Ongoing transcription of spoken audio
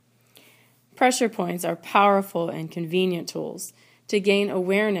Pressure points are powerful and convenient tools to gain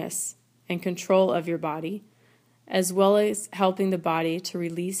awareness and control of your body, as well as helping the body to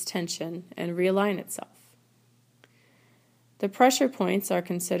release tension and realign itself. The pressure points are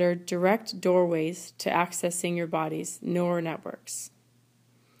considered direct doorways to accessing your body's neural networks.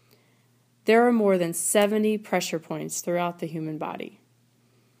 There are more than 70 pressure points throughout the human body.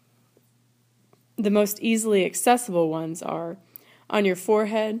 The most easily accessible ones are on your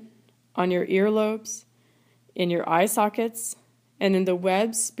forehead, on your earlobes, in your eye sockets, and in the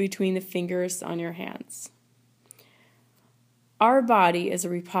webs between the fingers on your hands. Our body is a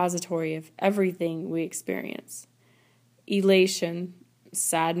repository of everything we experience: elation,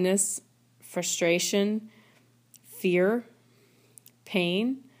 sadness, frustration, fear,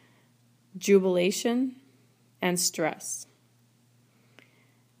 pain, jubilation, and stress.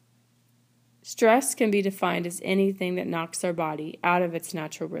 Stress can be defined as anything that knocks our body out of its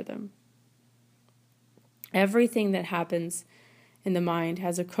natural rhythm. Everything that happens in the mind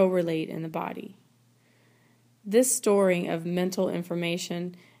has a correlate in the body. This storing of mental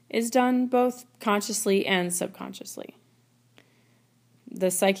information is done both consciously and subconsciously.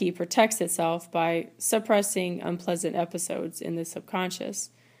 The psyche protects itself by suppressing unpleasant episodes in the subconscious,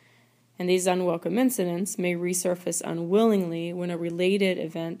 and these unwelcome incidents may resurface unwillingly when a related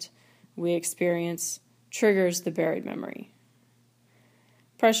event we experience triggers the buried memory.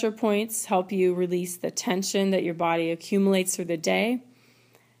 Pressure points help you release the tension that your body accumulates through the day,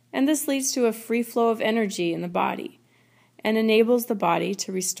 and this leads to a free flow of energy in the body and enables the body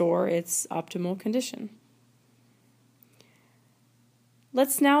to restore its optimal condition.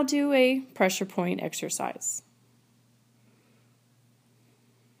 Let's now do a pressure point exercise.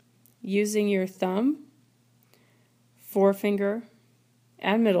 Using your thumb, forefinger,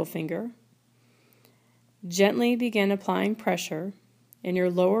 and middle finger, gently begin applying pressure in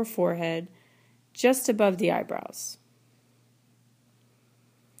your lower forehead just above the eyebrows.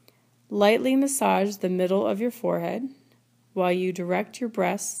 Lightly massage the middle of your forehead while you direct your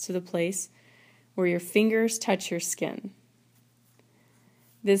breaths to the place where your fingers touch your skin.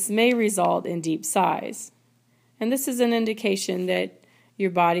 This may result in deep sighs, and this is an indication that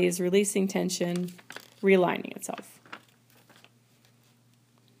your body is releasing tension, realigning itself.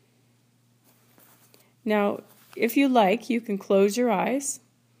 Now, if you like, you can close your eyes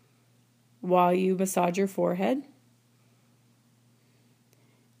while you massage your forehead,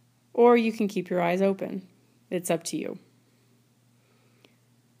 or you can keep your eyes open. It's up to you.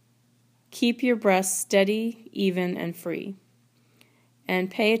 Keep your breath steady, even, and free,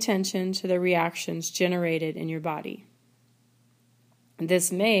 and pay attention to the reactions generated in your body.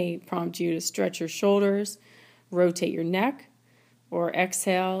 This may prompt you to stretch your shoulders, rotate your neck, or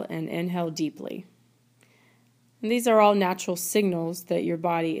exhale and inhale deeply. And these are all natural signals that your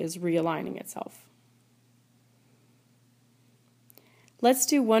body is realigning itself. Let's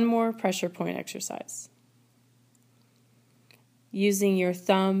do one more pressure point exercise. Using your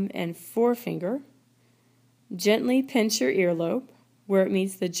thumb and forefinger, gently pinch your earlobe where it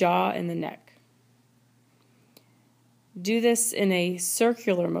meets the jaw and the neck. Do this in a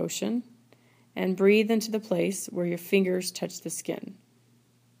circular motion and breathe into the place where your fingers touch the skin.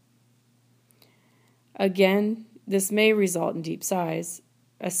 Again, this may result in deep sighs,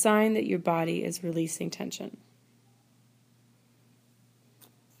 a sign that your body is releasing tension.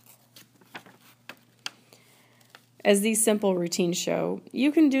 As these simple routines show,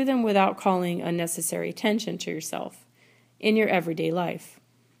 you can do them without calling unnecessary attention to yourself in your everyday life.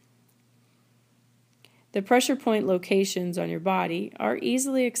 The pressure point locations on your body are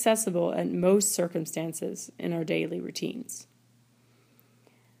easily accessible at most circumstances in our daily routines.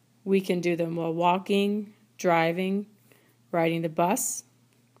 We can do them while walking, driving, riding the bus,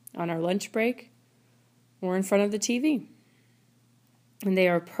 on our lunch break, or in front of the TV. And they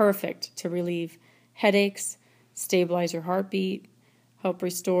are perfect to relieve headaches, stabilize your heartbeat, help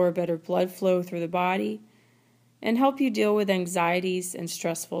restore better blood flow through the body, and help you deal with anxieties and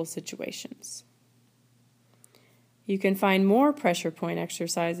stressful situations. You can find more pressure point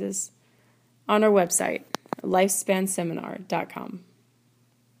exercises on our website, lifespanseminar.com.